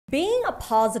Being a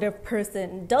positive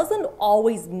person doesn't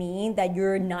always mean that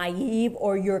you're naive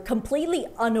or you're completely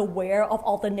unaware of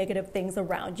all the negative things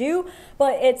around you,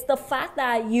 but it's the fact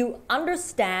that you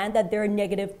understand that there are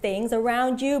negative things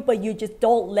around you, but you just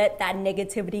don't let that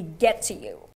negativity get to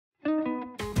you.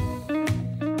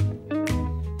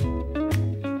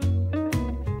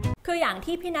คืออย่าง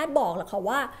ที่พี่นัทบอกแหละค่ะ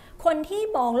ว่าคนที่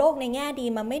มองโลกในแง่ดี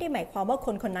มันไม่ได้หมายความว่าค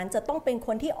นคนนั้นจะต้องเป็นค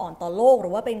นที่อ่อนต่อโลกหรื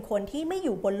อว่าเป็นคนที่ไม่อ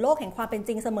ยู่บนโลกแห่งความเป็นจ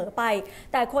ริงเสมอไป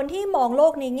แต่คนที่มองโล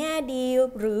กในแง่ดี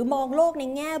หรือมองโลกใน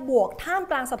แง่บวกท่าม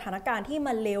กลางสถานการณ์ที่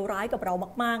มันเลวร้ายกับเรา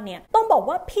มากๆเนี่ยต้องบอก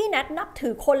ว่าพี่นัทนับถื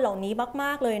อคนเหล่านี้ม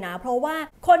ากๆเลยนะเพราะว่า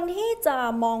คนที่จะ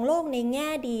มองโลกในแง่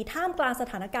ดีท่ามกลางส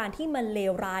ถานการณ์ที่มันเล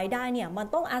วร้ายได้เนี่ยมัน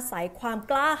ต้องอาศัยความ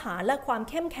กล้าหาญและความ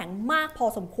เข้มแข็งมากพอ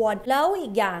สมควรแล้วอี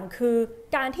กอย่างคือ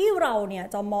การที่เราเนี่ย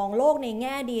จะมองโลกในแ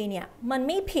ง่ดีเนี่ยมันไ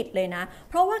ม่ผิดเลยนะ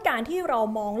เพราะว่าการที่เรา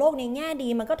มองโลกในแง่ดี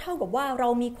มันก็เท่ากับว่าเรา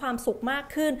มีความสุขมาก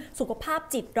ขึ้นสุขภาพ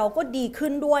จิตเราก็ดีขึ้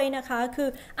นด้วยนะคะคือ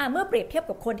เมื่อเปรียบเทียบ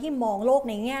กับคนที่มองโลก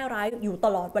ในแง่ร้ายอยู่ต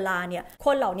ลอดเวลาเนี่ยค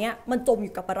นเหล่านี้มันจมอ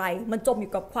ยู่กับอะไรมันจมอ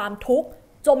ยู่กับความทุกข์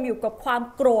จมอยู่กับความ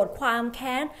โกรธความแ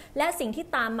ค้นและสิ่งที่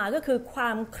ตามมาก็คือควา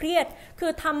มเครียดคื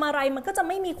อทำอะไรมันก็จะ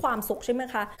ไม่มีความสุขใช่ไหม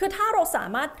คะคือถ้าเราสา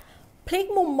มารถพลิก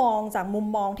มุมมองจากมุม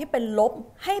มองที่เป็นลบ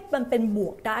ให้มันเป็นบว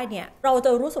กได้เนี่ยเราจ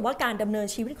ะรู้สึกว่าการดำเนิน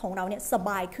ชีวิตของเราเนี่ยสบ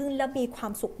ายขึ้นและมีควา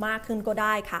มสุขมากขึ้นก็ไ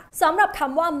ด้ค่ะสำหรับค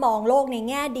ำว่ามองโลกใน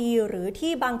แง่ดีหรือ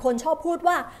ที่บางคนชอบพูด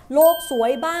ว่าโลกสว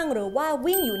ยบ้างหรือว่า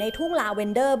วิ่งอยู่ในทุ่งลาเว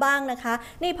นเดอร์บ้างนะคะ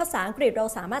ในภาษาอังกฤษเรา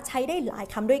สามารถใช้ได้หลาย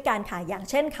คำด้วยกันค่ะอย่าง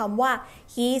เช่นคำว่า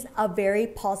he's a very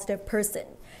positive person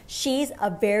She's a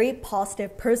very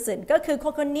positive person ก็คือ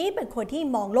คนนี้เป็นคนที่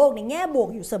มองโลกในแง่บวก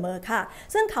อยู่เสมอค่ะ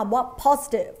ซึ่งคำว่า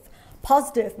positive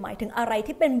หมายถึงอะไร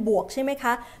ที่เป็นบวกใช่ไหมค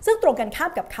ะซึ่งตรงกันข้า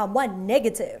มกับคำว่า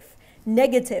negative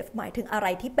หมายถึงอะไร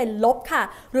ที่เป็นลบค่ะ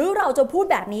หรือเราจะพูด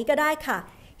แบบนี้ก็ได้ค่ะ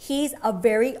He's a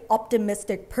very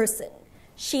optimistic person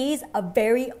She's a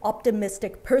very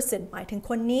optimistic person หมายถึง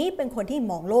คนนี้เป็นคนที่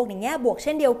มองโลกในแง่บวกเ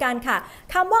ช่นเดียวกันค่ะ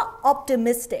คำว่า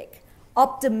optimistic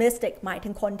หมายถึ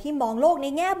งคนที่มองโลกใน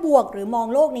แง่บวกหรือมอง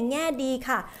โลกในแง่ดี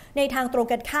ค่ะในทางตรง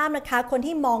กันข้ามนะคะคน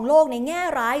ที่มองโลกในแง่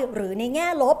ร้ายหรือในแง่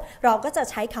ลบเราก็จะ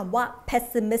ใช้คำว่า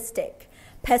pessimistic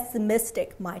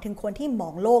หมายถึงคนที่มอ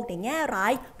งโลกในแง่ร้า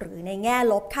ยหรือในแง่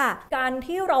ลบค่ะการ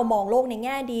ที่เรามองโลกในแ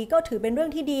ง่ดีก็ถือเป็นเรื่อ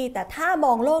งที่ดีแต่ถ้าม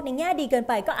องโลกในแง่ดีเกิน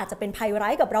ไปก็อาจจะเป็นภัยร้า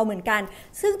ยกับเราเหมือนกัน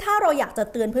ซึ่งถ้าเราอยากจะ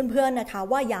เตือนเพื่อนๆนะคะ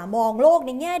ว่าอย่ามองโลกใ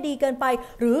นแง่ดีเกินไป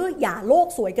หรืออย่าโลก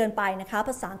สวยเกินไปนะคะภ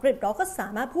าษาอังกฤษเราก็สา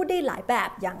มารถพูดได้หลายแบบ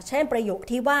อย่างเช่นประโยค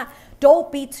ที่ว่า don't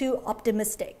be too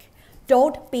optimistic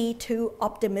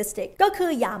ก็คื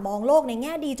ออย่ามองโลกในแ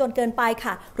ง่ดีจนเกินไป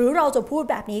ค่ะหรือเราจะพูด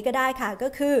แบบนี้ก็ได้ค่ะก็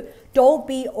คือ don't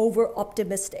be over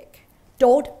optimistic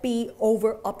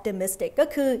ก็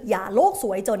คืออย่าโลกส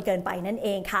วยจนเกินไปนั่นเอ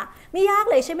งค่ะไม่ยาก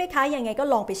เลยใช่ไหมคะยังไงก็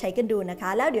ลองไปใช้กันดูนะคะ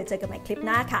แล้วเดี๋ยวเจอกันใหม่คลิปห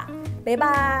น้าค่ะบ๊ายบ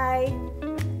าย